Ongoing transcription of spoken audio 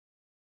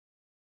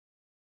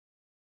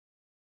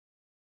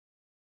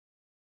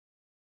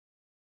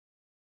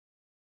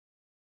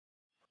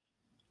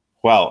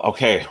Well,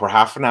 okay, we're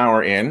half an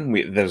hour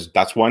in.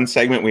 That's one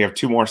segment. We have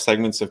two more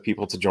segments of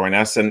people to join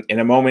us. And in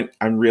a moment,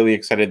 I'm really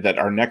excited that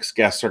our next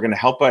guests are going to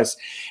help us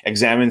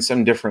examine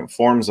some different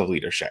forms of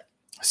leadership.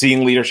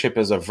 Seeing leadership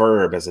as a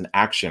verb, as an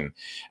action,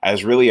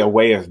 as really a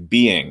way of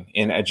being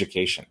in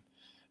education.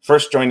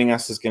 First joining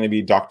us is going to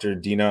be Dr.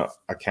 Dina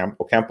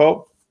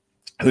Ocampo,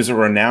 who's a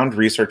renowned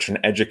researcher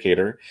and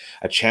educator,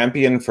 a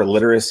champion for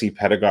literacy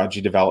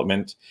pedagogy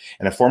development,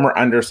 and a former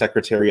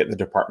undersecretary at the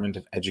Department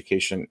of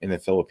Education in the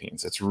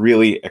Philippines. It's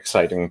really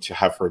exciting to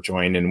have her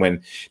join. And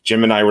when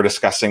Jim and I were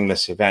discussing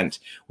this event,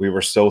 we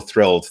were so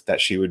thrilled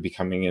that she would be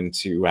coming in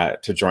to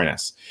join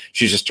us.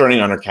 She's just turning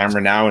on her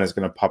camera now and is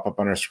going to pop up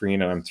on her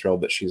screen, and I'm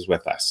thrilled that she's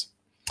with us.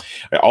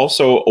 I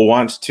also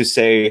want to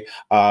say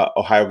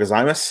Ohayo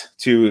gozaimasu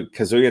to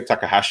Kazuya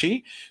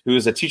Takahashi, who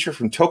is a teacher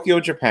from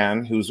Tokyo,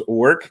 Japan, whose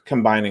work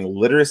combining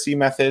literacy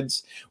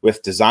methods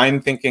with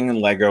design thinking and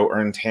Lego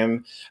earned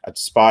him a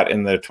spot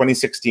in the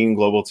 2016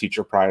 Global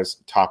Teacher Prize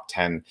Top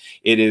 10.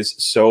 It is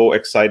so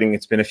exciting.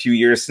 It's been a few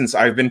years since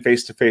I've been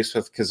face-to-face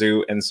with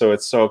Kazu, and so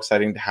it's so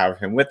exciting to have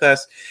him with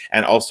us,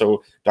 and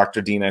also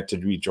Dr. Dina to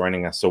be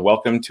joining us. So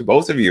welcome to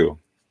both of you.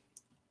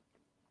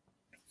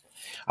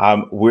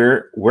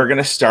 We're going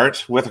to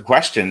start with a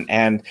question,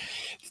 and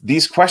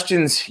these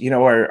questions,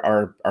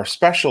 are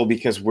special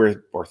because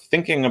we're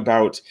thinking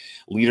about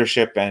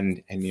leadership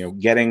and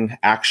getting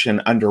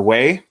action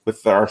underway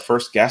with our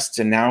first guests,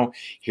 and now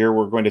here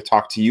we're going to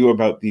talk to you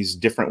about these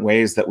different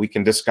ways that we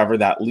can discover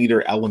that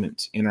leader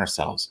element in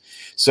ourselves.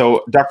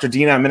 So, Dr.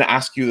 Dina, I'm going to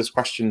ask you this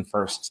question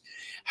first.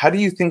 How do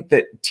you think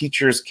that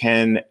teachers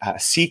can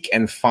seek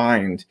and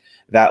find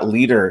that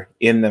leader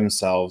in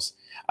themselves?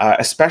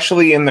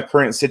 Especially in the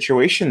current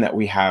situation that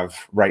we have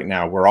right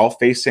now. We're all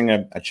facing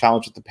a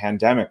challenge with the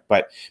pandemic,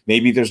 but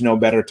maybe there's no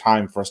better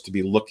time for us to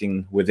be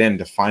looking within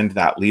to find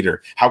that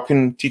leader. How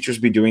can teachers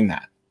be doing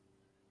that?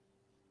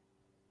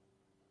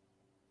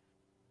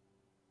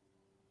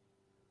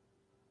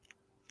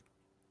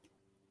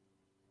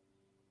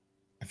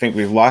 I think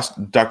we've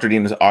lost Dr.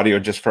 Dina's audio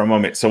just for a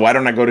moment. So why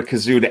don't I go to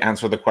Kazu to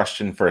answer the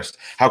question first?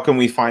 How can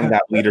we find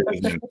that leader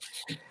within?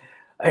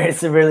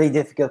 It's really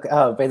difficult.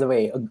 Oh, by the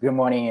way, good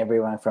morning,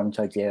 everyone from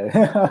Tokyo.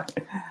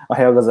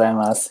 Ohayo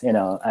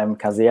gozaimasu. I'm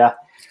Kazuya.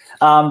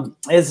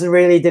 It's a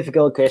really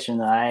difficult question.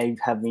 I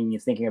have been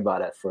thinking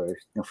about it for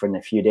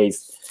a few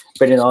days.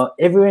 But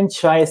everyone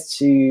tries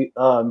to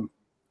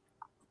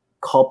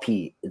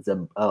copy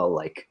the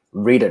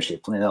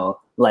leadership.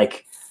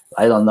 Like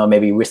I don't know,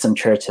 maybe Winston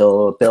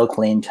Churchill, Bill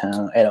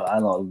Clinton. I don't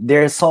know.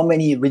 There's so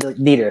many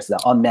leaders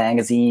on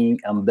magazine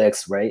and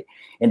books, right?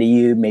 And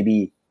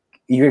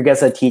you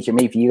guys are a teacher,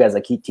 maybe you guys are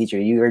a key teacher,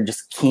 you're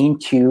just keen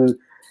to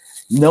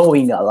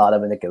knowing a lot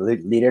of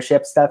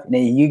leadership stuff, and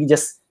then you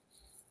just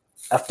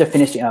after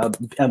finishing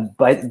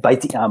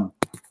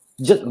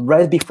just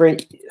right before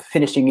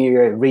finishing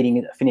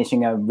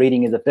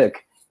reading the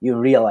book, you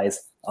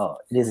realize, oh,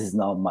 this is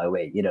not my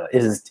way.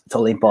 This is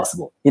totally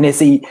impossible. You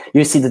see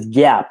the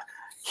gap.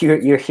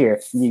 You're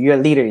here. Your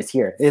leader is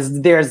here.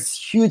 There's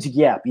huge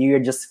gap. You're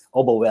just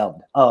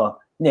overwhelmed. Oh,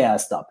 yeah,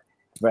 stop.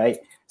 Right.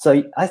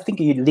 So I think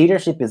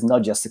leadership is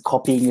not just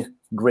copying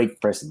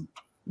great person.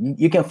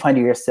 You can find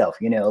yourself,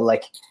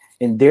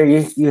 and there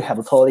you have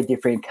a totally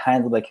different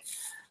kind of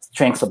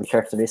strengths of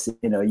characteristics.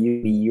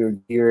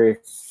 You're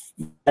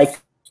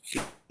like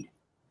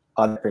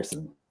other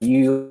person.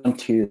 You want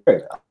to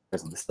third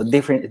person. So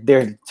there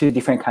are two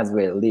different kinds of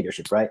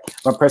leadership, right?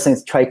 One person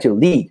is trying to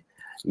lead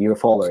your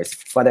followers,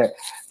 but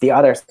the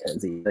other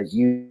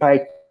you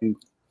try to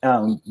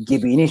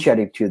give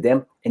initiative to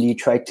them, and you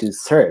try to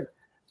serve.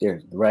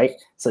 Right?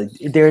 So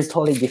there's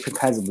totally different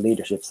kinds of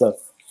leadership. So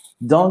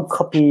don't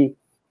copy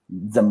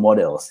the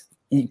models.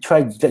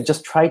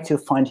 Just try to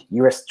find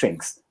your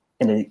strengths.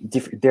 And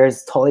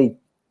there's totally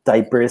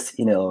diverse,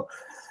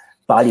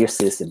 value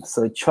system.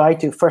 So try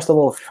to, first of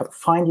all,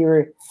 find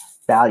your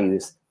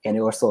values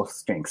and also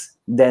strengths.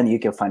 Then you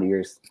can find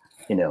your,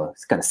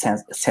 kind of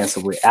sense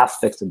of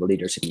aspects of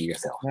leadership in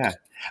yourself. Yeah,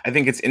 I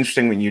think it's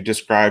interesting when you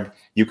describe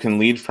you can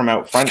lead from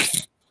out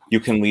front, you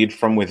can lead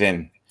from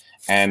within.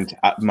 And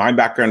my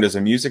background as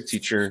a music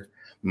teacher,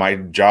 my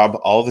job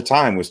all the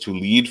time was to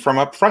lead from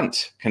up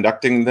front,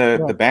 conducting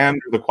the band,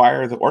 the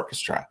choir, the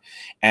orchestra.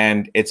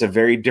 And it's a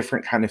very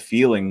different kind of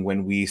feeling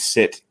when we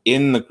sit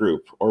in the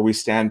group or we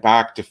stand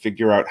back to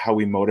figure out how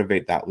we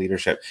motivate that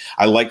leadership.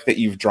 I like that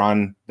you've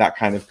drawn that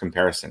kind of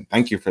comparison.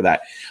 Thank you for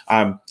that.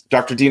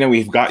 Dr. Dina,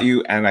 we've got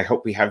you, and I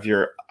hope we have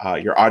your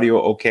audio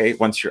okay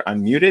once you're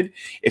unmuted.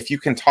 If you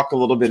can talk a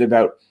little bit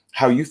about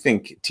how you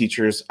think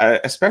teachers,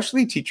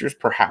 especially teachers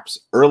perhaps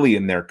early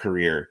in their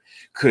career,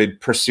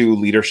 could pursue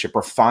leadership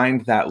or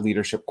find that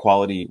leadership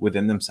quality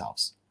within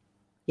themselves.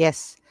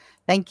 Yes,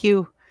 thank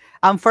you.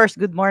 First,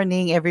 good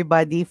morning,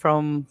 everybody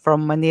from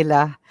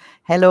Manila.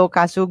 Hello,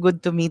 Kazu,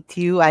 good to meet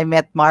you. I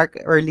met Mark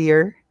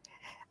earlier.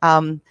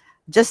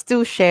 Just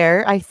to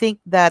share, I think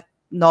that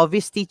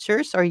novice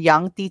teachers or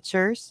young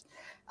teachers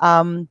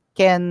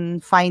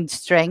can find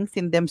strength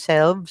in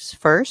themselves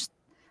first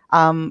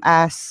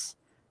as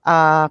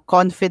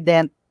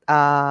confident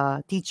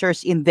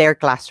teachers in their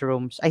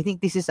classrooms. I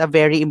think this is a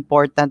very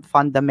important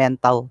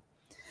fundamental,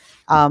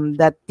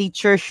 that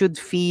teachers should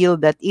feel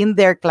that in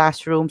their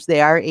classrooms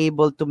they are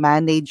able to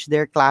manage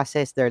their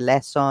classes, their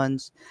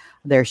lessons,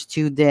 their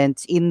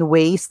students in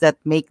ways that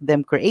make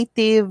them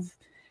creative,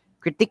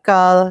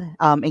 critical,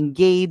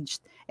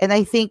 engaged. And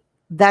I think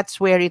that's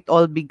where it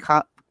all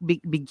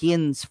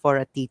begins for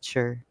a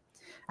teacher.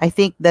 I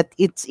think that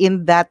it's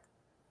in that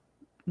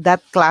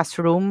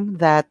classroom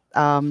that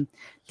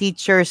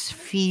teachers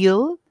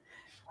feel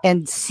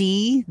and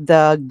see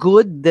the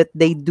good that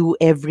they do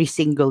every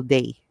single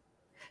day.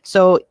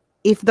 So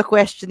if the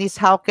question is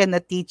how can a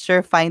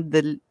teacher find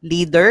the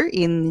leader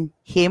in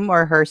him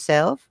or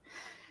herself,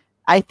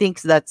 I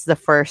think that's the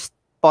first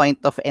point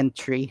of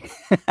entry.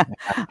 You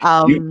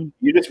um,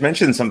 you just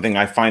mentioned something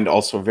I find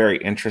also very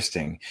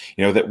interesting.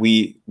 You know that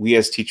we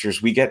as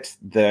teachers we get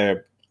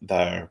the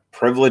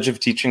privilege of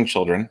teaching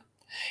children,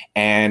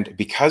 and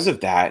because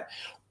of that,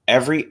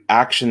 every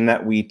action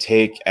that we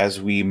take as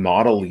we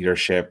model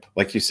leadership,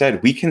 like you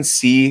said, we can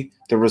see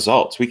the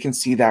results. We can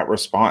see that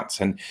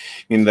response. And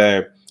I mean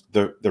the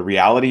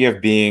reality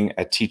of being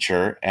a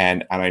teacher,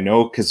 and I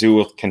know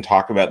Kazuya can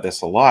talk about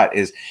this a lot,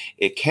 is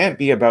it can't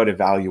be about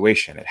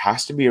evaluation. It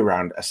has to be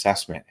around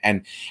assessment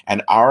and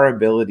our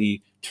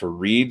ability to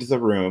read the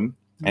room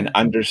and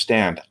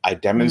understand. I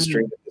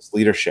demonstrated this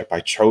leadership.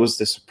 I chose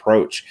this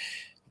approach.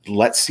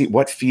 Let's see,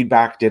 what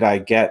feedback did I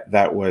get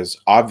that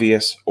was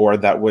obvious or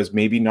that was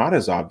maybe not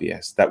as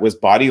obvious, that was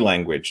body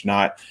language,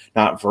 not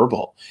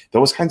verbal.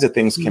 Those kinds of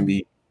things can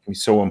be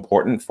so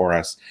important for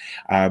us.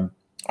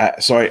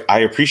 So I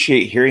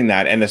appreciate hearing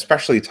that, and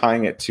especially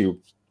tying it to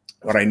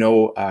what I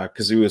know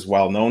Kazuya is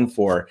well known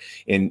for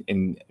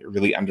in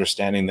really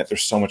understanding that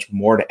there's so much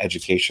more to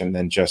education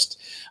than just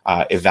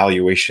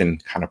evaluation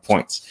kind of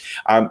points.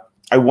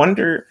 I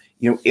wonder,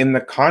 you know, in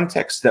the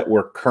context that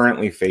we're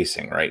currently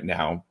facing right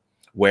now,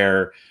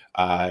 where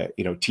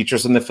you know,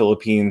 teachers in the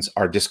Philippines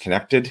are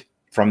disconnected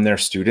from their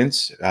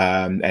students,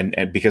 and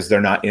because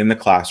they're not in the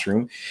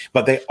classroom,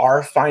 but they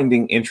are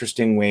finding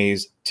interesting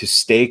ways to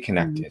stay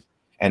connected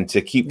and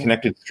to keep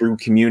connected through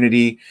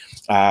community,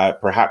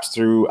 perhaps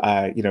through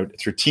you know,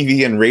 through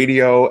TV and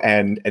radio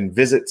and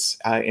visits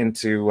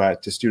into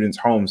to students'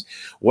 homes.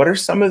 What are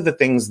some of the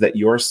things that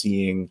you're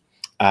seeing,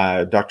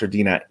 Dr.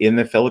 Dina, in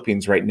the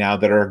Philippines right now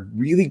that are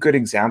really good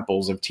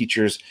examples of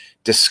teachers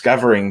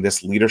discovering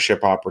this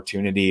leadership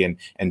opportunity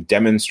and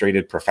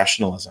demonstrated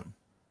professionalism?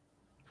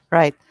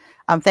 right.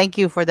 Thank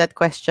you for that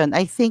question.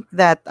 I think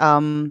that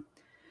I'll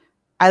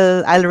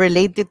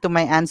relate it to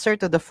my answer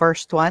to the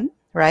first one,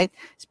 right?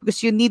 It's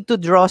because you need to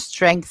draw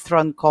strength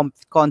from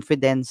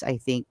confidence. I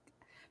think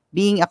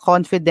being a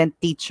confident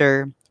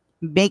teacher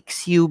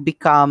makes you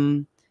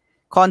become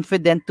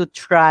confident to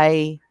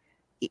try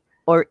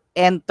or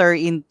enter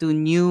into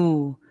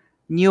new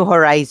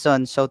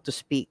horizons, so to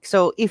speak.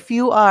 So if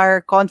you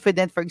are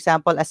confident, for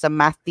example, as a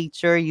math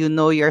teacher, you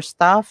know your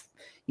stuff,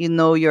 you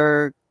know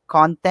your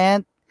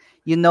content,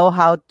 you know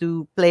how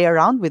to play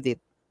around with it,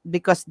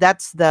 because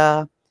that's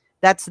the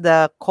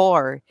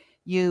core.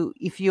 You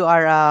If you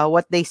are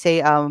what they say,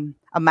 a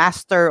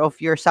master of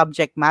your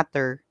subject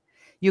matter,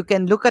 you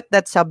can look at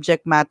that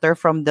subject matter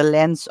from the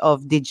lens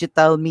of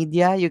digital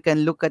media, you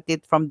can look at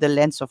it from the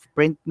lens of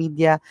print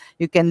media,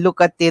 you can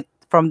look at it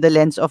from the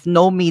lens of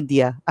no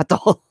media at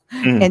all,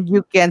 and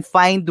you can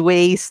find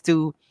ways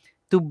to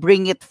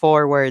bring it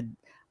forward.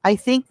 I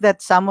think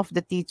that some of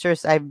the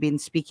teachers I've been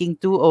speaking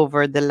to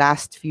over the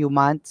last few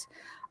months,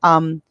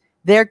 um,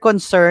 their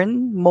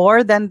concern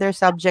more than their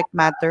subject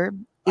matter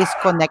is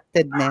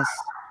connectedness.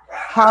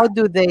 How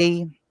do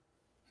they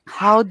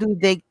how do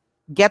they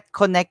get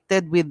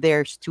connected with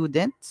their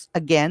students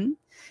again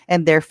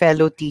and their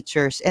fellow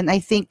teachers? And I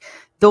think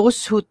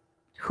those who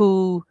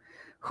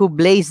who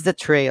blaze the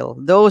trail,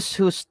 those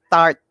who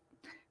start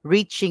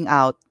reaching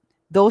out,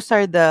 those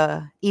are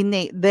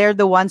they're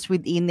the ones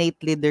with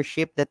innate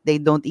leadership that they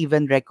don't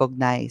even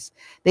recognize.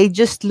 They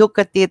just look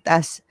at it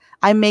as,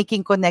 I'm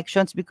making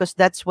connections because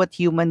that's what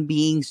human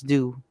beings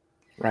do.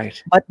 Right.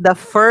 But the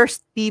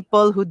first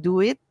people who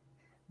do it,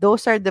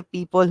 those are the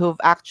people who've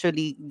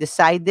actually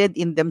decided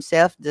in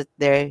themselves that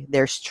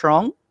they're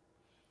strong,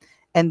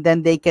 and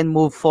then they can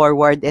move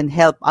forward and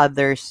help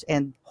others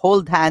and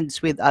hold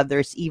hands with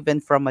others even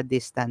from a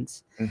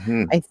distance.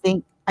 Mm-hmm.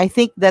 I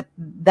think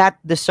that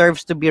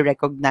deserves to be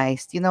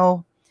recognized.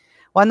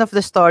 One of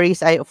the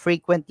stories I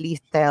frequently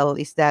tell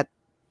is that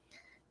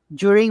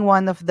during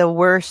one of the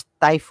worst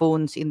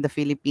typhoons in the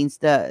Philippines,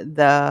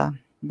 the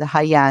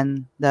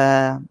Haiyan,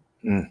 the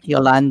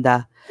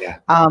Yolanda, Yeah.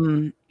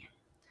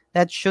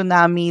 that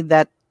tsunami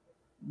that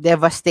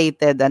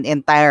devastated an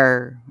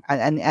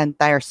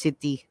entire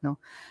city, no,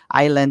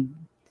 island.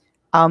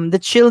 The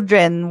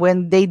children,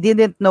 when they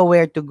didn't know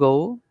where to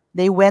go,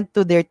 they went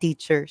to their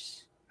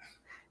teachers.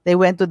 They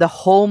went to the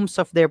homes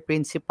of their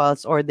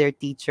principals or their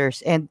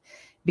teachers, and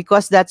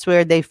because that's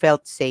where they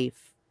felt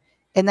safe.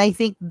 And I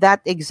think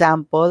that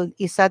example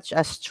is such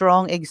a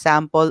strong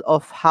example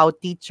of how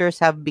teachers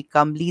have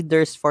become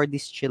leaders for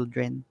these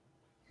children.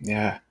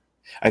 Yeah.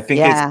 I think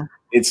it's Yeah.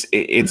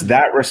 it's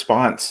that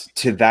response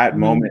to that Mm,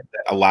 moment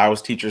that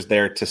allows teachers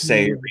there to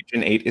say mm,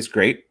 Region 8 is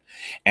great.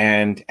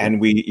 And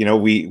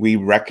we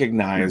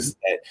recognize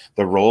that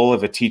the role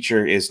of a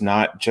teacher is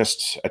not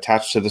just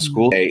attached to the mm,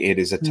 school day, it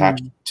is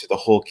attached mm. to the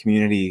whole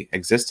community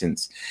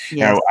existence.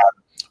 Now, Yes.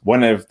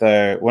 one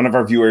of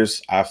our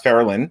viewers,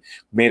 Farrellyn,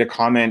 made a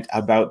comment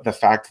about the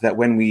fact that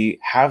when we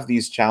have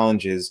these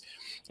challenges,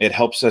 it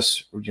helps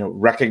us,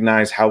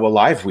 recognize how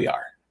alive we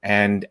are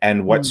and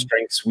what Mm,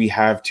 strengths we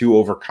have to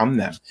overcome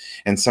them.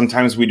 And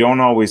sometimes we don't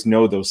always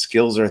know those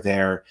skills are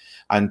there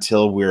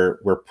until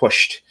we're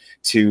pushed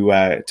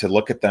to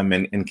look at them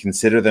and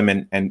consider them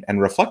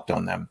and reflect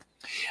on them.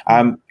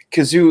 mm.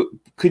 Kazu,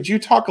 could you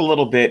talk a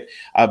little bit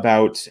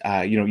about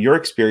your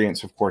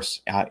experience, of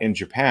course, in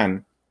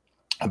Japan,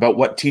 about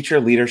what teacher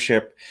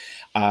leadership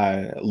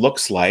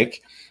looks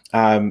like,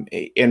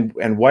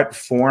 and what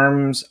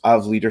forms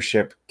of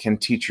leadership can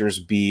teachers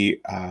be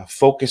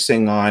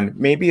focusing on,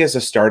 maybe as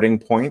a starting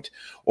point,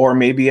 or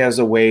maybe as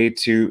a way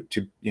to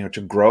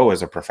grow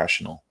as a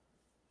professional?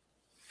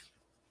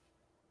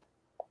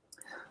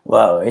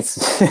 Wow, it's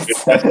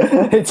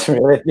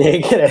really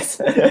big.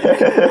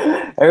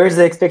 I was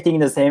expecting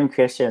the same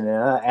question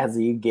as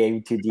you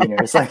gave to Dina.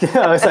 It's like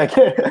I was like,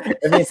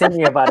 I've been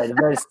thinking about it,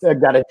 but I still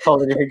got a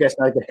totally different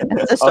question. Like,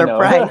 It's a oh no.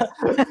 surprise.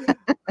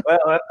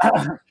 Well,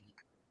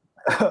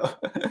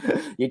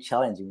 you're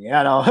challenging me.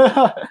 I know.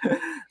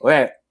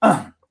 Well,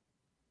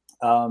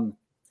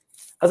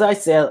 as I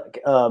said,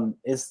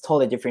 it's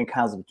totally different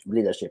kinds of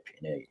leadership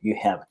you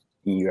have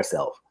in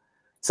yourself.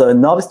 So a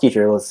novice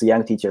teacher or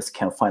young teachers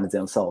can find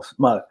themselves.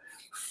 But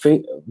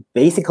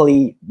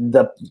basically,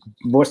 the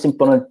most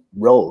important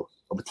role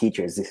of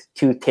teachers is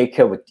to take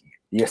care of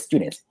your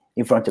students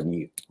in front of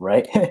you,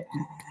 right?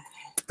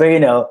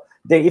 But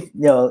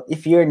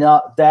if you're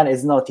not, that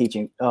is not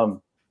teaching.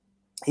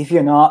 If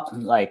you're not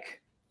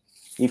like,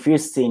 if you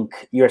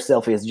think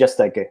yourself is just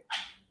like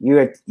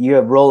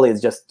your role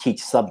is just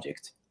teach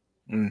subject,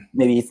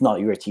 maybe it's not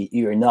your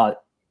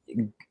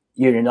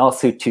you're not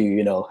suited to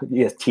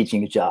your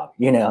teaching job.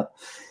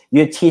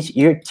 Your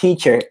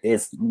teacher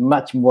is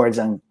much more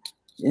than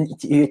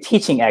your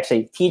teaching.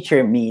 Actually,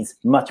 teacher means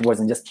much more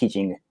than just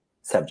teaching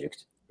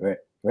subject, right?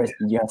 You know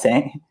what I'm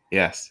saying?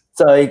 Yes.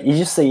 So you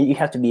just say you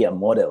have to be a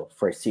model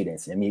for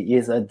students. I mean,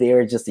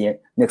 they're just the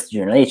next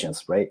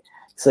generations, right?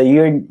 So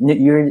your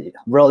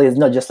role is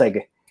not just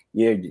like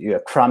you're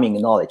cramming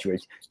knowledge, you're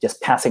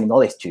just passing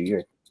knowledge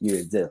to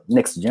the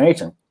next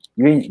generation.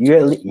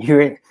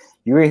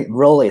 Your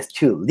role is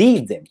to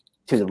lead them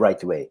to the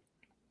right way.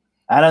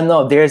 I don't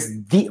know. There's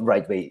the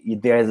right way.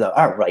 There's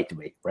our right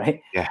way, right?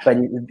 Yeah. But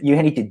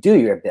you need to do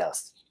your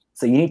best.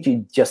 So you need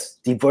to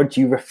just devote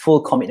your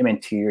full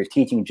commitment to your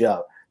teaching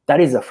job.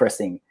 That is the first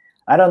thing.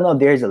 I don't know.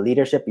 There's a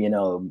leadership,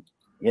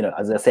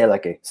 as I say,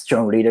 like a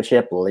strong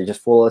leadership, or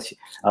just full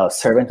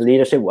servant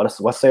leadership,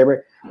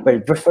 whatsoever.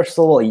 But first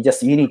of all, you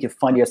need to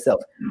find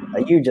yourself.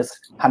 Are you just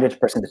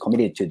 100%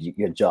 committed to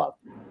your job?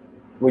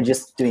 We're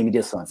just doing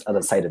this on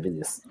the side of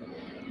business.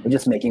 We're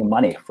just making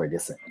money for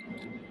this.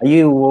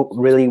 You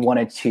really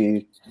wanted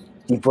to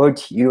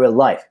devote your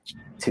life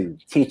to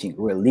teaching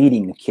or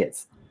leading the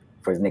kids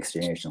for the next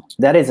generation.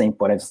 That is an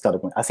important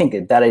starting point. I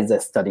think that is a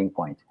starting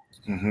point.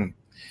 Mm-hmm.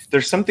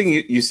 There's something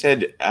you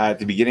said at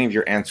the beginning of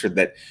your answer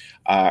that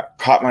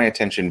caught my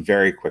attention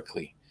very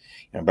quickly,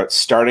 about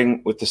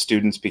starting with the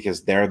students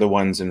because they're the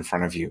ones in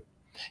front of you.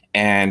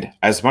 And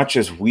as much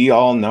as we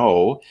all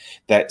know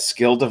that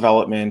skill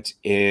development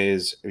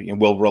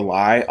will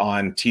rely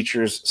on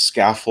teachers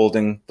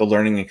scaffolding the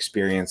learning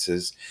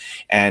experiences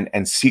and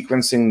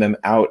sequencing them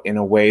out in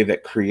a way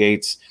that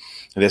creates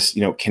this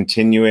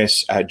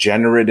continuous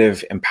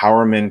generative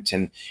empowerment,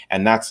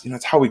 and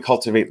that's how we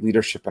cultivate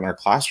leadership in our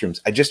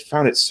classrooms. I just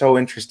found it so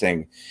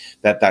interesting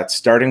that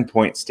starting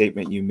point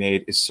statement you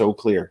made is so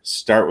clear.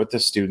 Start with the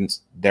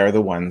students; they're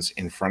the ones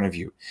in front of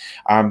you.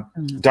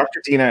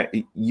 Dr. Dina,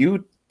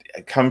 you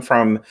come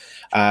from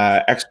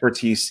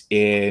expertise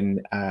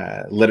in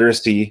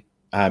literacy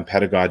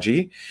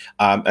pedagogy,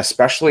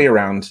 especially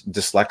around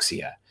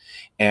dyslexia,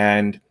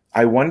 and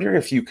I wonder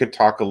if you could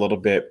talk a little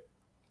bit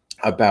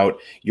about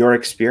your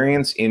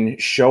experience in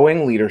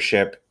showing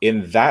leadership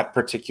in that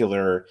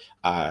particular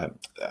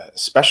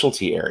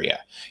specialty area.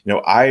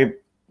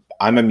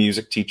 I'm a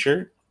music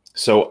teacher,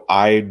 so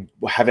I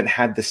haven't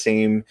had the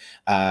same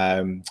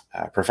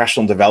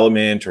professional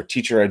development or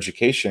teacher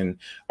education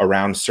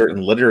around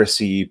certain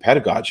literacy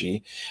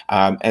pedagogy.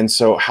 And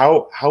so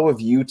how have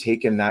you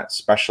taken that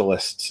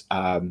specialist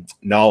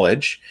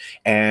knowledge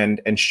and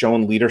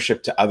shown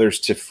leadership to others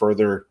to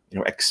further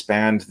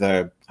expand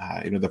the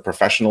the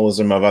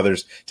professionalism of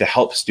others to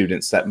help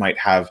students that might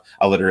have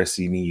a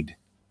literacy need?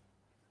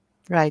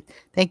 Right.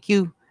 Thank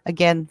you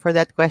again for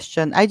that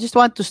question. I just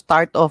want to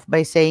start off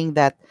by saying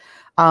that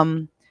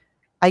um,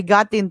 I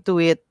got into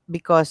it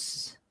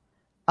because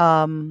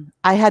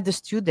I had a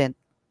student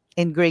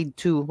in grade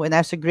two when I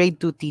was a grade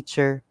two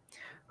teacher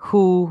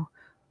who,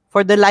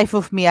 for the life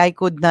of me, I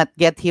could not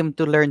get him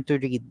to learn to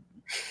read.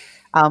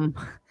 Um,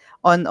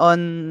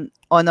 On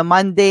a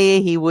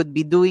Monday he would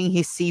be doing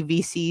his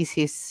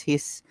CVCs,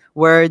 his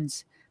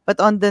words, but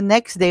on the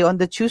next day, on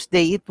the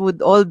Tuesday, it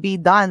would all be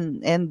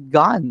done and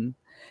gone,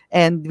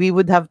 and we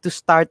would have to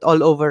start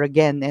all over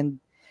again.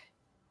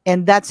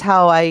 And that's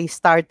how I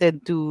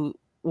started to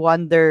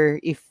wonder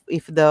if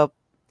the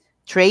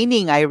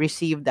training I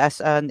received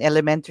as an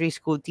elementary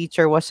school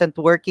teacher wasn't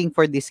working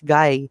for this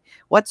guy.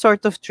 What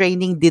sort of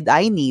training did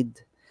I need?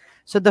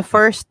 So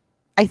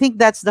I think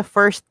that's the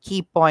first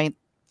key point,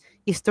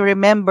 is to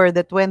remember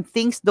that when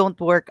things don't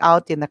work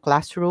out in a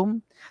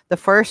classroom, the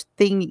first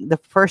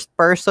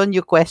person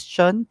you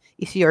question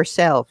is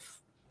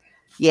yourself.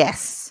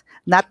 Yes,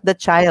 not the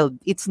child.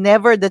 It's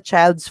never the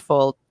child's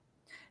fault,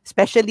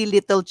 especially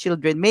little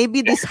children.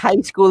 Maybe these high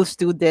school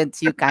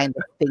students, you kind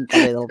of think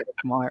a little bit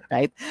more,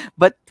 right?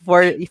 But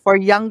for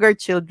younger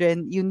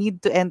children, you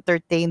need to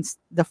entertain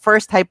the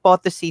first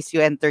hypothesis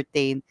you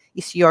entertain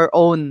is your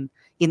own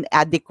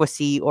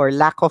inadequacy or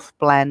lack of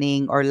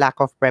planning or lack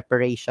of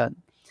preparation.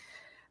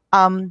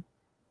 Um,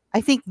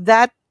 I think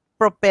that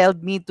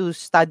propelled me to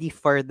study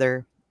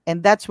further.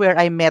 And that's where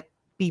I met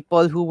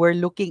people who were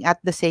looking at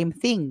the same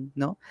thing,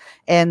 no?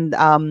 And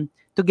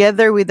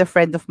together with a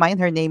friend of mine,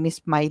 her name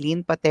is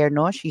Mylene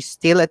Paterno. She's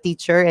still a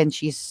teacher, and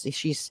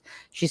she's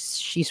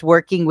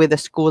working with a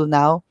school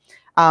now.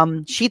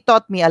 She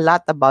taught me a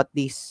lot about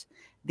this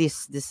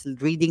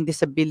reading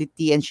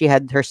disability, and she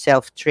had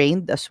herself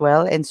trained as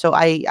well. And so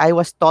I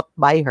was taught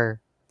by her.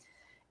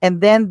 And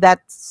then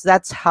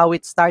that's how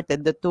it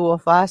started. The two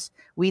of us,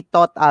 we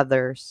taught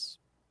others,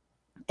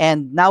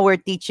 and now we're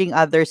teaching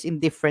others in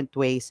different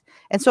ways.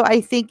 And so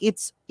I think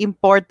it's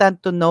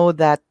important to know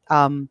that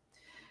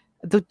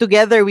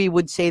together we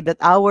would say that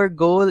our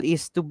goal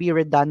is to be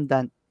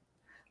redundant.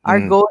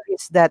 Our goal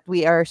is that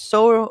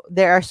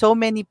there are so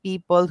many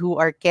people who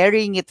are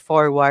carrying it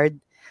forward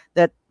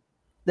that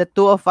the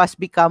two of us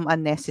become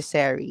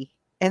unnecessary.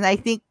 And I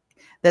think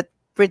that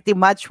pretty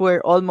much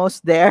we're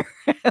almost there.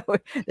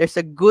 There's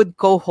a good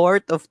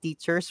cohort of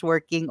teachers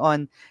working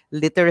on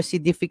literacy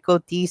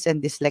difficulties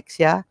and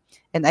dyslexia.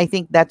 And I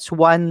think that's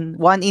one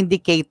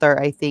indicator,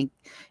 I think.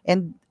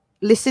 And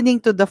listening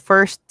to the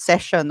first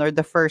session or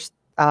the first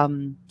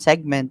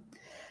segment,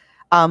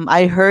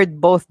 I heard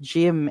both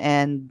Jim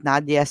and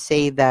Nadia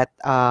say that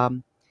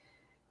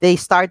they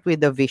start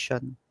with a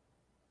vision.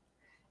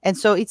 And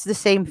so it's the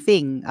same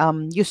thing.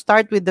 You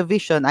start with the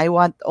vision. I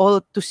want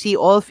all to see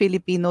all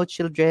Filipino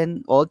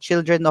children, all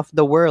children of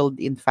the world,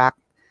 in fact,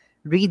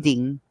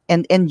 reading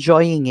and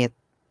enjoying it.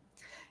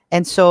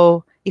 And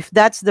so if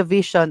that's the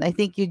vision, I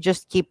think you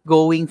just keep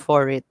going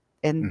for it.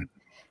 And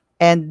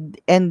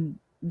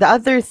the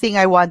other thing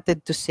I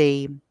wanted to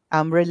say,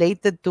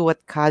 related to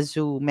what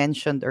Kazu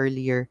mentioned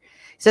earlier,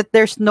 is that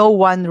there's no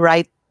one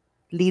right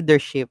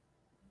leadership.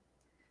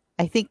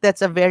 I think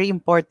that's a very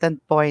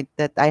important point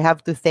that I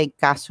have to thank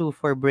Kazu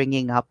for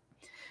bringing up.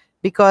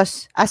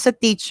 Because as a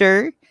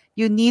teacher,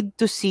 you need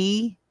to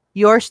see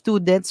your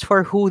students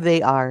for who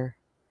they are,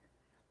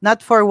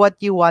 not for what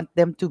you want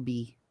them to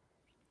be.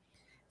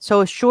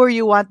 So sure,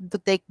 you want to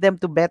take them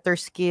to better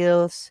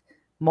skills,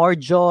 more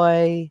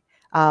joy,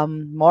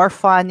 more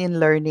fun in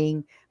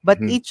learning,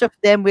 but each of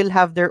them will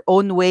have their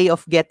own way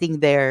of getting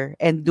there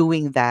and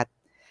doing that.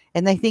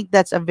 And I think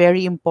that's a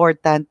very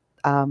important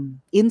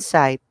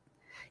insight.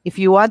 If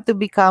you want to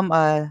become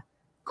a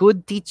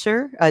good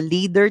teacher, a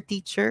leader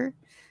teacher,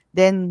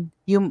 then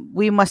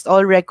we must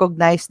all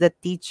recognize that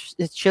the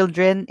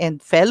children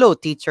and fellow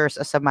teachers,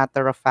 as a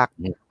matter of fact,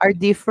 are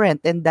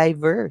different and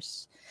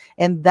diverse.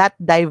 And that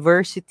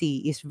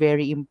diversity is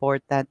very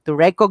important. To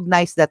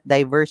recognize that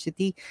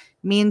diversity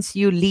means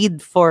you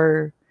lead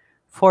for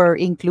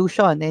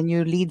inclusion, and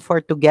you lead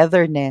for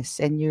togetherness,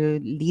 and you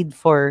lead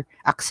for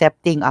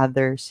accepting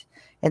others.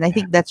 And I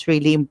think that's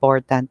really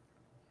important.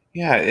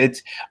 Yeah,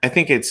 I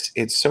think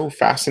it's so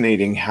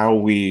fascinating how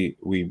we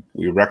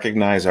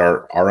recognize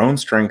our own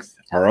strength,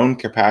 our own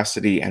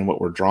capacity, and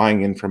what we're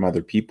drawing in from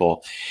other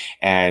people,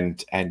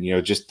 and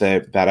just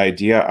that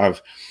idea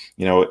of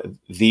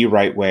the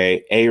right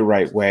way, a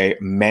right way,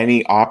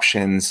 many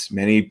options,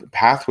 many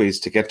pathways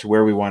to get to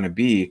where we want to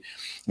be.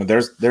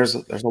 There's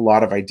a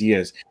lot of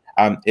ideas.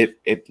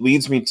 It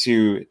leads me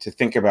to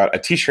think about a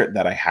T-shirt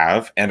that I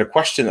have and a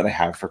question that I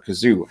have for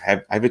Kazoo.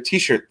 I have a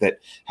T-shirt that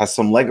has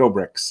some Lego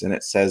bricks, and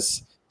it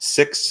says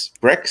 6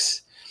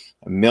 bricks,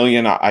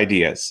 1,000,000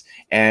 ideas.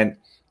 And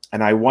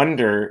I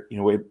wonder,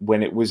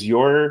 when it was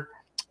your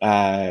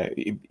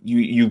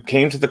you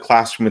came to the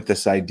classroom with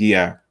this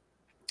idea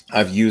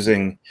of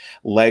using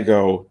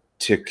Lego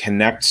to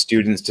connect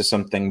students to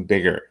something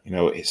bigger.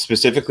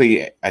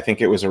 Specifically, I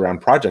think it was around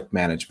project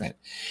management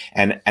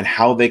and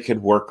how they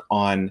could work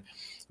on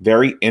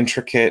very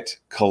intricate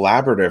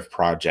collaborative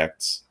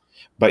projects,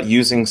 but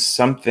using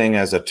something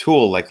as a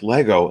tool like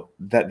Lego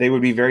that they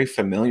would be very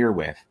familiar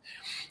with.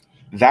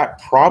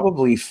 That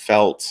probably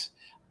felt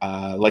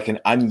like an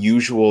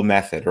unusual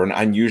method or an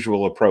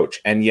unusual approach.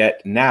 And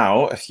yet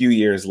now, a few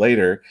years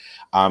later,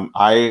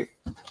 I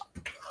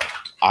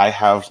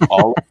have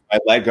all of my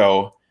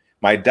Lego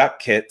my duck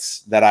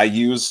kits that I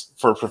use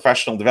for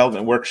professional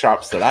development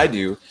workshops that I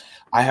do,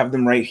 I have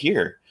them right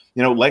here.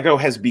 You know, Lego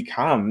has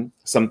become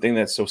something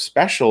that's so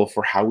special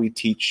for how we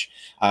teach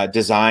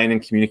design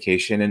and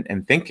communication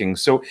and thinking.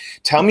 So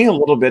tell me a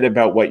little bit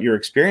about what your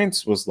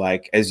experience was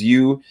like as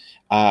you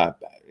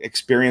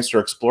experienced or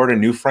explored a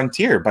new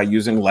frontier by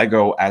using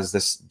Lego as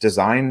this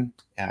design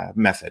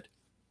method.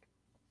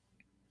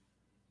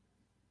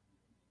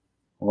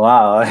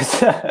 Wow,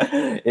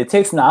 it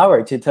takes an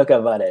hour to talk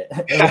about it,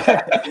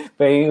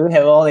 but we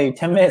have only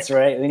 10 minutes,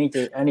 right?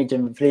 I need to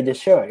complete the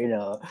show, you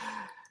know.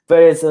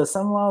 But it's,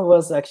 someone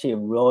was actually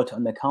wrote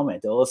on the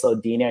comment. Also,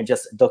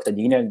 Dr.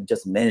 Dina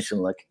just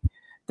mentioned like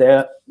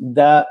I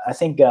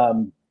think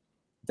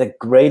the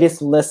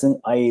greatest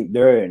lesson I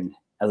learned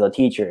as a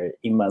teacher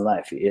in my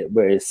life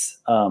there is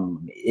a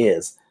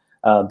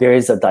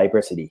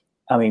diversity.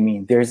 I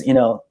mean, there's, you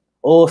know,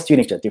 all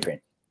students are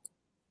different.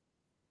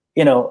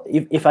 You know,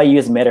 if I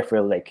use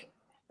metaphor like,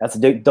 that's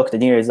Dr.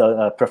 Dina is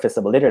a professor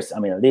of literacy.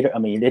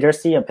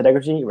 Literacy and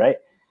pedagogy, right?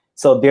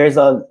 So there's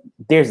not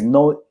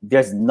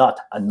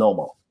a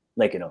normal,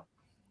 like, you know,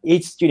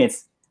 each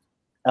student's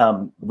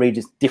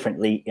reads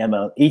differently.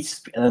 Each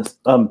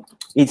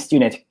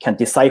student can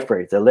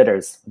decipher the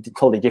letters a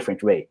totally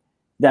different way.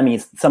 That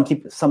means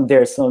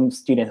there are some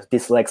students with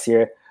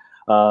dyslexia.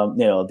 You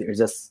know, they're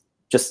just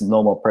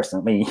normal person.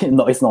 I mean,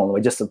 no, it's normal.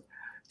 Just you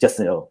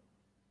know,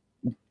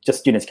 just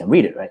students can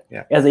read it, right?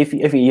 Yeah. As if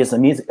you use a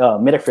music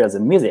metaphor as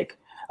a music,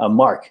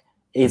 Mark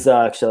is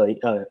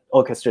actually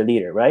orchestra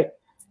leader, right?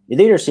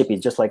 Leadership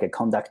is just like a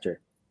conductor.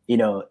 You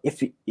know,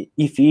 if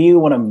you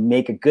want to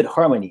make a good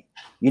harmony,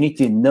 you need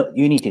to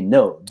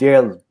know there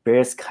are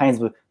various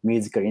kinds of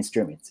musical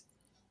instruments.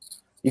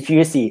 If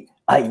you see,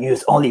 I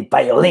use only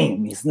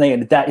violin,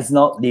 that is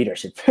not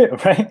leadership,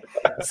 right?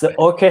 So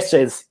orchestra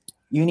is,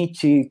 you need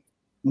to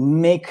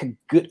make a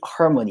good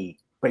harmony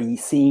by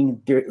seeing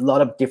there are a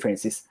lot of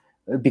differences,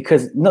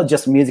 because not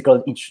just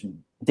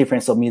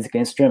difference of musical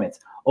instruments,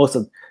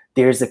 also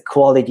there's a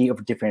quality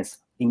of difference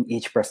in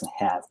each person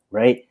has,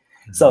 right?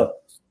 Mm-hmm. So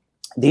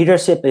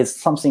leadership is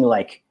something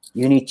like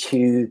you need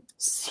to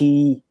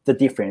see the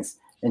difference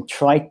and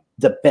try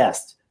the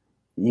best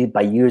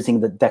by using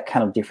that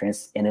kind of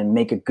difference and then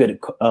make a good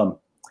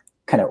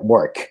kind of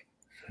work.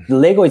 The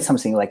Lego is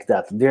something like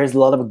that. There's a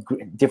lot of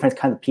different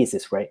kind of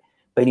pieces, right?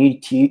 But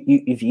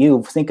if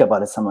you think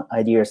about it, some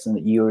ideas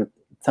and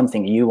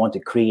something you want to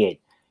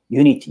create,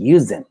 you need to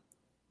use them.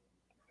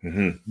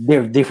 Mm-hmm.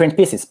 They're different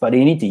pieces, but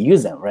you need to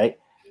use them, right?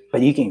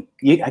 But you can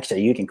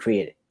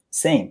create it.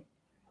 Same.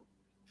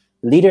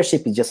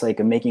 Leadership is just like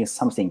making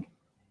something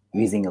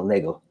using a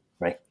Lego,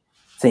 right?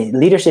 So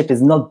leadership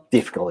is not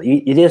difficult.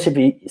 Leadership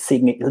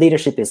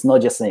is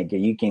not just like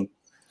you can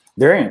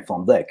learn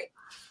from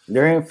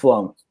learn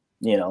from,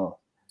 you know,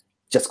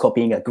 just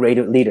copying a great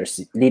leaders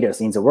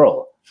in the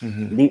world.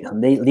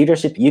 Mm-hmm.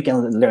 Leadership, you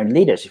can learn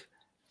leadership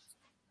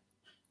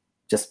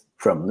just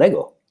from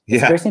Lego.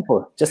 It's very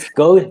simple. Just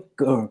go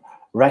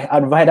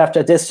right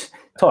after this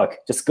talk.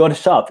 Just go to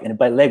shop and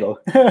buy Lego.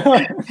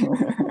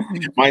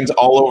 Mine's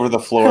all over the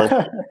floor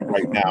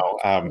right now.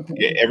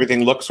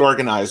 Everything looks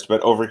organized,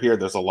 but over here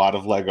there's a lot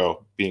of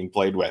Lego being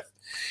played with.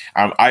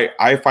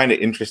 I find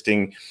it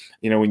interesting,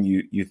 you know, when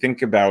you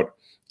think about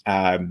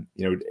you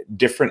know,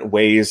 different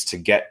ways to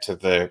get to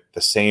the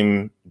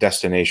same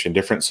destination,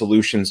 different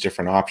solutions,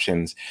 different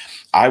options.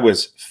 I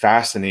was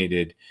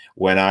fascinated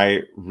when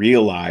I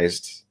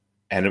realized,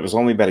 and it was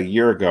only about a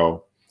year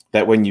ago,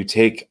 that when you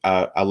take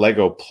a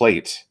Lego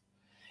plate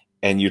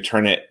and you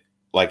turn it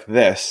like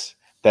this,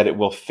 that it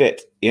will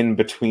fit in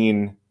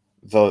between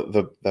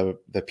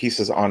the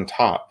pieces on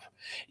top.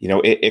 You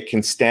know, it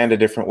can stand a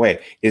different way.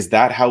 Is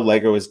that how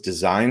Lego is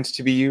designed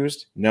to be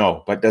used?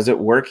 No. But does it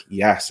work?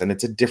 Yes. And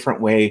it's a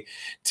different way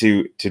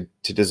to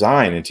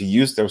design and to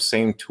use those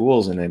same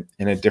tools in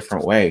a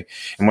different way.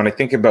 And when I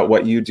think about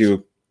what you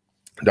do,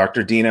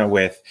 Dr. Dina,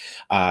 with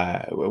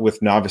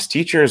novice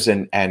teachers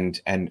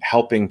and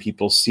helping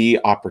people see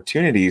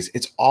opportunities,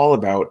 it's all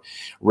about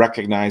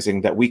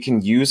recognizing that we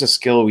can use a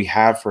skill we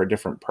have for a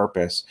different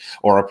purpose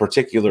or a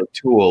particular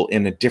tool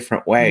in a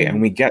different way, and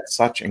we get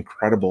such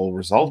incredible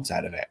results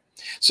out of it.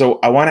 So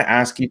I want to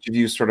ask each of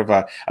you sort of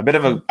a bit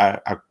of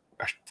a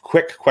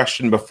quick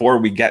question before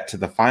we get to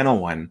the final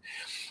one.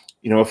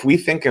 You know, if we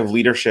think of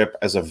leadership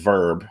as a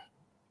verb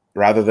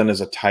rather than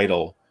as a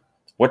title,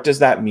 what does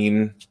that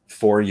mean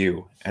for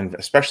you, and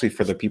especially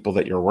for the people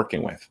that you're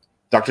working with?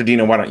 Dr.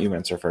 Dina, why don't you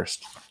answer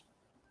first?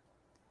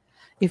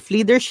 If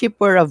leadership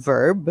were a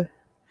verb,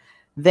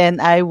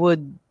 then I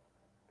would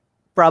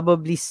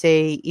probably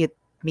say it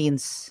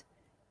means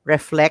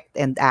reflect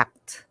and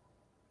act.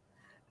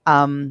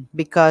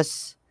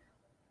 Because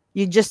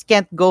you just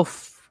can't go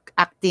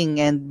acting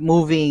and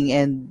moving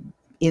and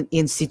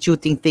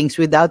instituting things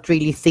without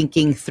really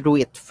thinking through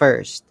it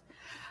first.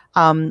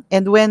 And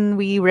when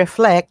we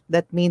reflect,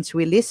 that means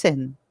we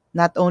listen,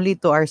 not only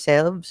to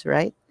ourselves,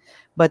 right?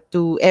 But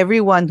to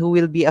everyone who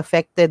will be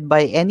affected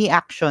by any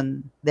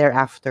action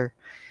thereafter.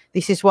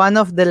 This is one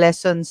of the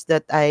lessons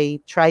that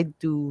I tried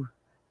to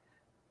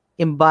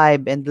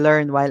imbibe and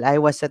learn while I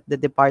was at the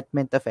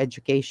Department of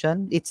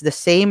Education. It's the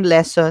same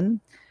lesson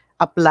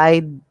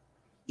applied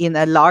in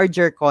a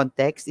larger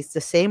context. It's the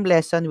same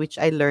lesson which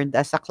I learned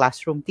as a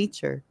classroom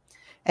teacher.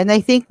 And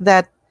I think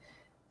that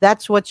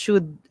that's what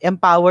should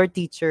empower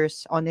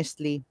teachers,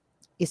 honestly,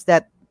 is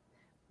that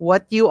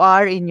what you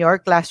are in your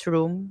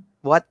classroom,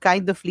 what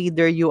kind of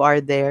leader you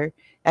are there,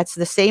 that's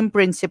the same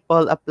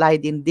principle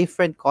applied in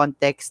different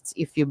contexts.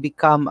 If you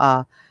become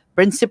a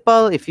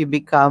principal, if you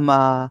become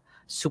a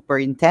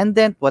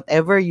superintendent,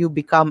 whatever you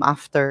become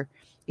after,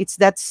 it's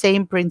that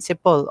same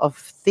principle of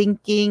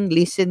thinking,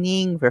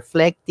 listening,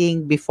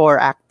 reflecting before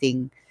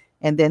acting,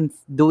 and then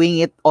doing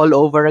it all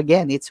over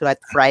again. It's what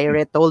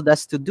Freire told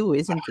us to do,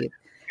 isn't it?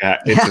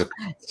 Yeah, it's Yeah, a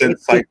constant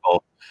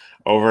cycle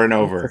over and it's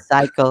a over.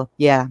 cycle.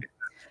 Yeah.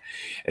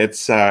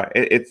 It's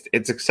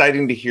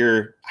exciting to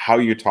hear how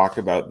you talk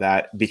about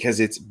that, because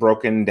it's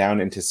broken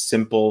down into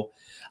simple,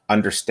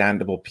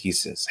 understandable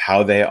pieces,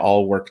 how they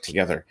all work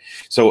together.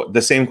 So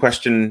the same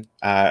question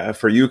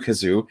for you,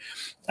 Kazu.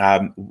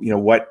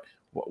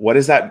 What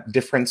does that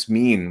difference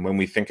mean when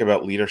we think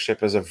about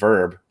leadership as a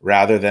verb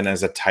rather than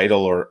as a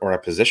title or a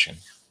position?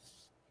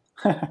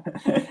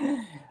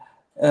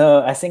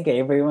 I think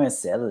everyone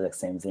said the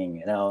same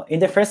thing. In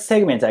the first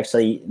segment,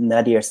 actually,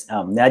 Nadia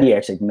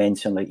actually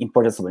mentioned the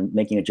importance of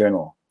making a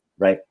journal,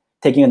 right?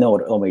 Taking a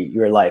note of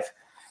your life.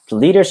 So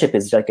leadership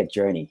is like a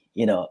journey.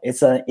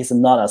 It's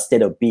not a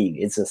state of being.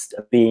 It's just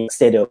a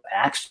state of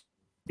action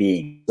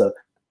being. So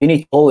you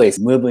need to always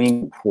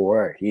moving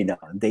forward.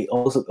 They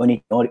also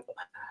need,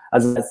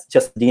 as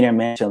just Dina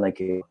mentioned, like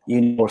you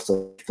need to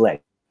also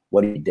reflect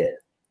what you did.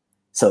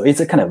 So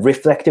it's a kind of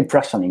reflective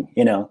questioning.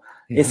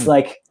 It's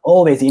like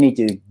always you need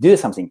to do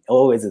something,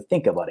 always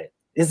think about it.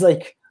 It's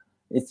like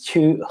it's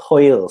two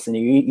wheels, and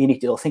you need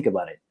to think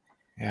about it.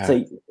 Yeah.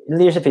 So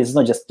leadership is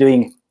not just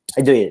doing,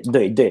 I do it,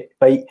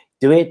 but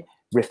do it,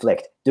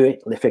 reflect, do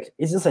it, reflect.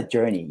 It's just a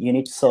journey. You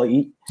need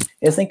to.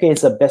 I think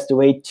it's the best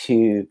way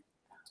to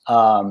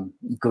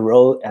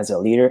grow as a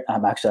leader.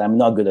 I'm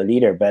not good a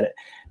leader, but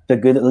the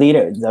good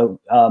leader,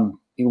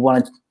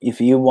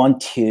 if you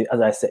want to,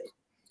 as I said,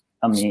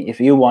 if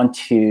you want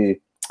to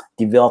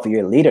develop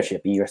your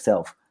leadership in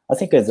yourself, I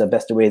think it's the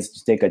best way is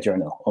to take a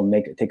journal or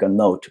take a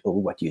note of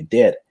what you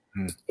did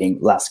in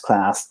last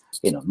class,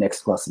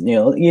 next class.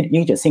 You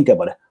need to think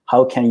about it.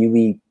 How can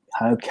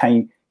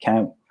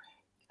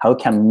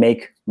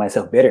make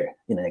myself better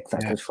in the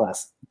next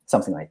class,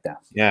 something like that.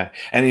 Yeah,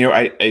 and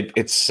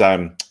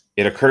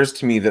it occurs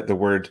to me that the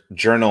word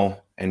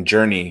journal and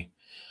journey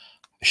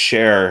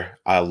share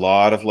a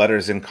lot of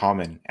letters in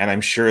common, and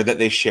I'm sure that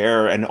they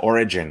share an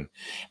origin,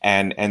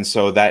 and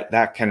so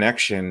that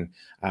connection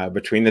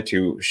between the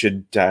two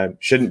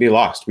shouldn't be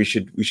lost. We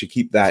should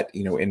keep that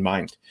in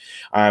mind.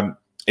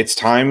 It's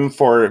time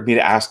for me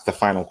to ask the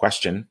final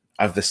question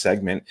of the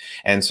segment,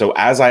 and so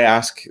as I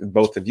ask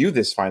both of you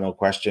this final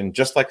question,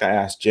 just like I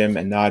asked Jim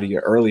and Nadia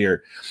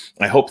earlier,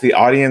 I hope the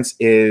audience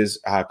is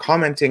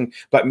commenting,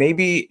 but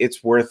maybe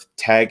it's worth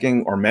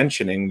tagging or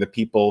mentioning the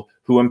people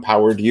who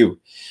empowered you.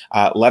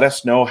 Let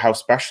us know how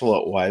special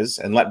it was,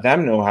 and let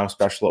them know how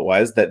special it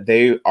was that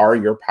they are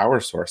your power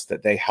source,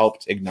 that they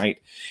helped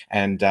ignite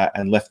and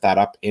lift that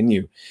up in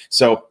you.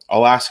 So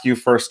I'll ask you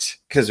first,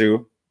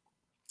 Kazu.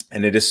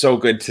 And it is so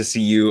good to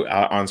see you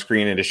on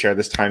screen and to share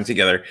this time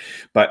together.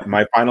 But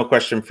my final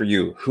question for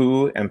you: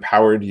 who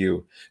empowered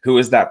you? Who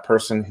is that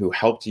person who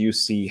helped you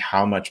see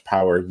how much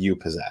power you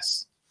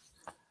possess?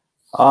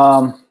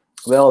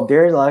 Well,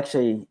 there's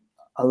actually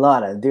a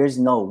lot. There's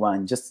no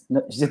one.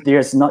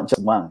 There's not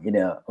just one.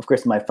 Of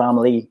course, my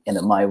family and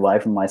my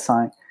wife and my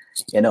son.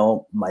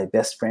 My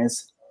best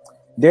friends.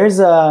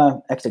 There's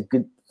actually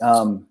good.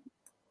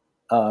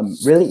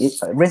 Really,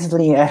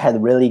 recently I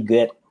had really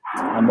good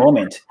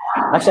moment.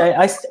 Actually,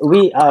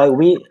 we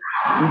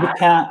in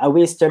Japan,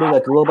 we studied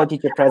like Global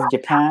Teacher Prize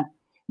Japan.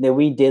 Then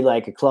we did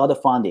like a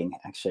crowdfunding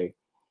actually,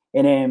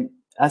 and then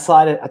I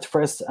thought at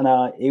first,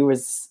 it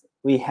was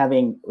we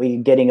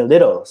getting a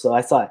little. So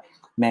I thought,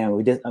 man,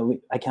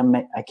 I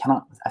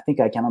think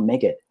I cannot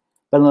make it.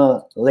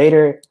 But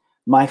later,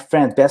 my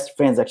best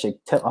friends actually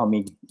tell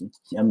me,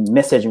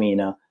 message me,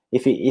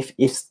 if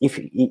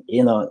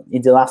in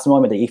the last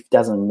moment, if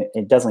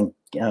it doesn't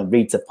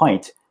reach the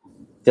point,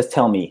 just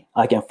tell me,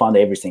 I can fund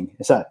everything.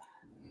 So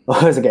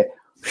I was like,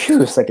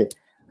 phew, it's like,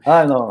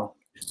 I don't know.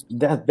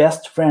 That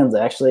best friends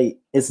actually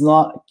is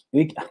not,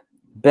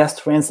 best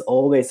friends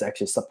always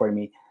actually support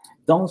me.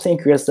 Don't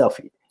think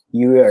yourself,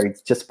 you are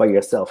just by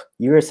yourself.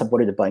 You are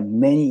supported by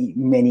many,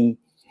 many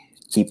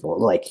people,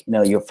 like,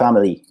 your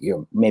family,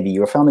 your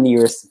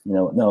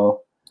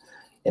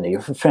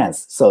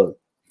friends. So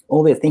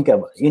always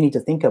you need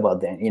to think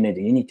about them. You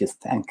need to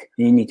thank,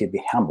 you need to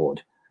be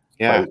humbled.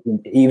 Yeah.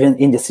 Even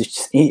in this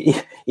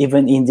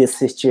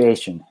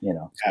situation,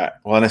 Yeah.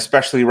 Well, and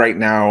especially right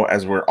now,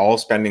 as we're all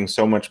spending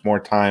so much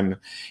more time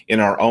in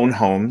our own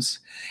homes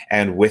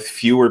and with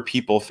fewer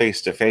people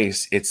face to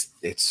face, it's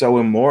it's so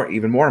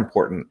even more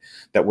important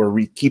that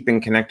we're keeping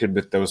connected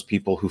with those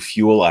people who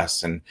fuel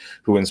us and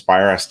who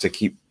inspire us to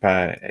keep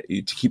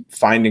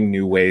finding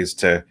new ways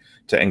to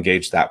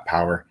engage that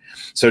power.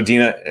 So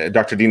Dina,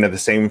 Dr. Dina, the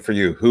same for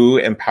you. Who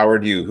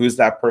empowered you? Who's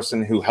that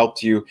person who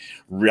helped you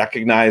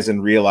recognize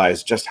and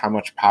realize just how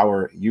much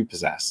power you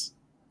possess?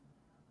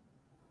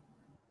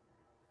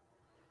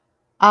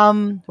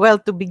 Well,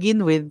 to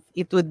begin with,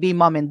 it would be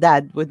mom and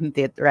dad, wouldn't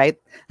it? Right?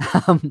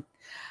 um,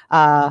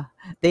 uh,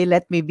 they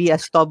let me be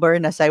as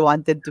stubborn as I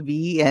wanted to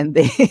be, and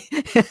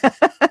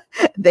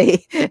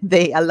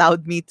they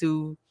allowed me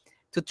to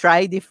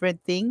try different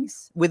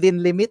things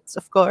within limits,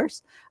 of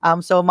course.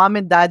 So mom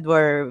and dad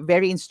were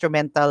very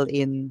instrumental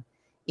in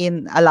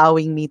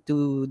allowing me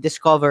to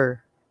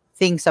discover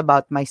things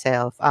about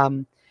myself.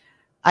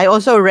 I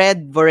also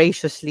read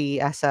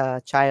voraciously as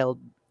a child.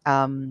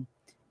 Um,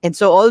 and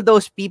so all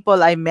those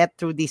people I met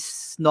through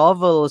these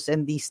novels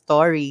and these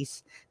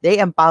stories, they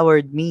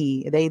empowered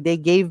me. They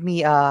gave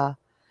me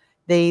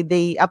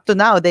they up to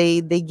now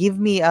they give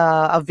me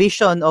a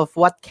vision of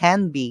what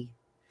can be.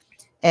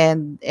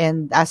 And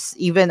as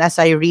even as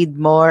I read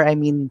more, I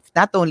mean,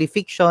 not only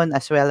fiction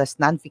as well as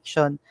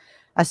nonfiction,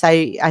 as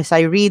I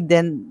read,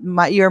 then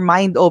your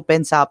mind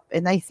opens up.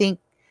 And I think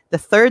the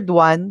third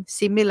one,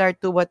 similar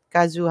to what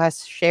Kazu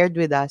has shared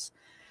with us,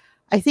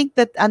 I think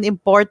that an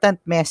important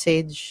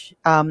message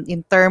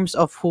in terms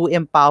of who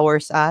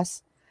empowers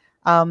us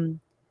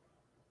um,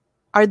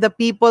 are the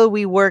people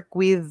we work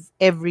with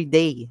every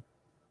day.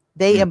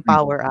 They Mhm.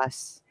 empower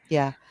us.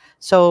 Yeah.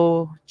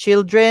 So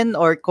children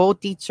or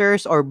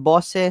co-teachers or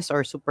bosses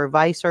or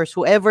supervisors,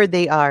 whoever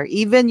they are,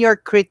 even your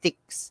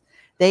critics,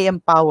 they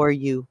empower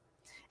you.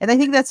 And I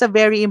think that's a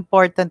very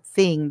important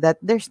thing, that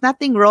there's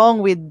nothing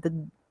wrong with the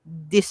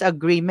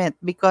disagreement,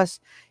 because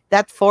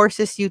that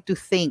forces you to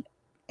think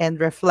and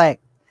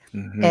reflect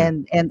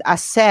Mhm. and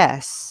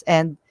assess,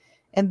 and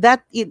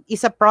that it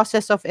is a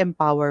process of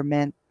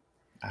empowerment.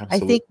 I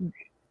think,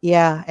 Absolutely.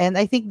 yeah, and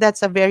I think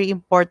that's a very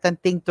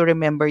important thing to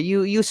remember.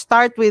 You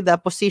start with a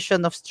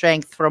position of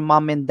strength from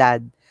mom and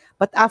dad,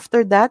 but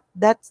after that,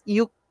 that's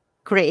you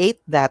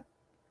create that,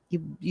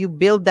 you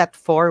build that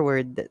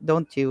forward,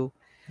 don't you?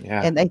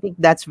 Yeah. And I think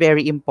that's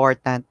very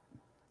important.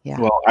 Yeah.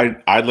 Well,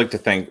 I'd like to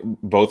thank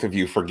both of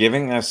you for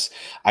giving us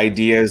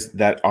ideas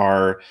that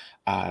are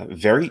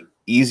very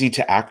easy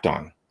to act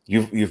on.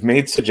 You've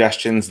made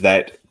suggestions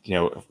that,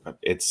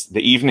 it's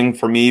the evening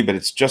for me, but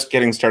it's just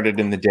getting started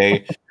in the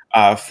day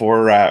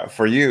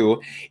for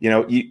you.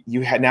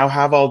 Now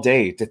have all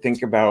day to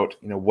think about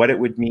what it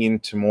would mean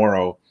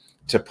tomorrow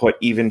to put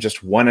even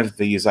just one of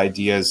these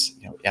ideas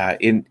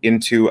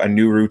into a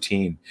new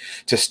routine,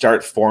 to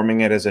start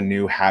forming it as a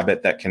new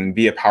habit that can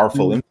be a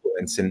powerful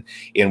influence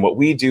in what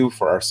we do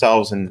for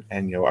ourselves and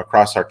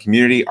across our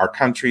community, our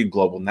country,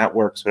 global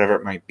networks, whatever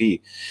it might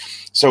be.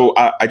 So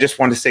I just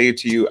want to say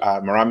to you,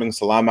 maraming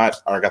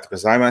salamat, arigato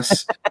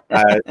gozaimasu,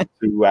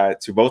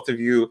 to both of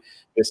you.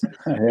 It's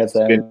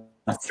been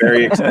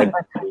very exciting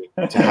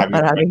to have you.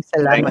 Maraming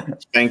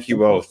salamat. Thank you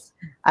both.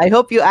 I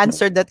hope you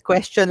answered that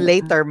question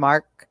later,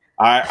 Mark.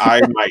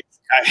 I might.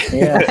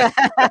 Yeah.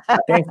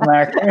 Thanks,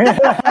 Mark.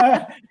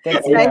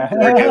 Thanks, Thank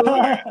Dina. you.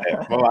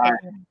 Bye-bye.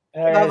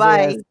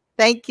 Bye-bye.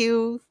 Thank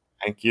you.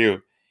 Thank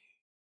you.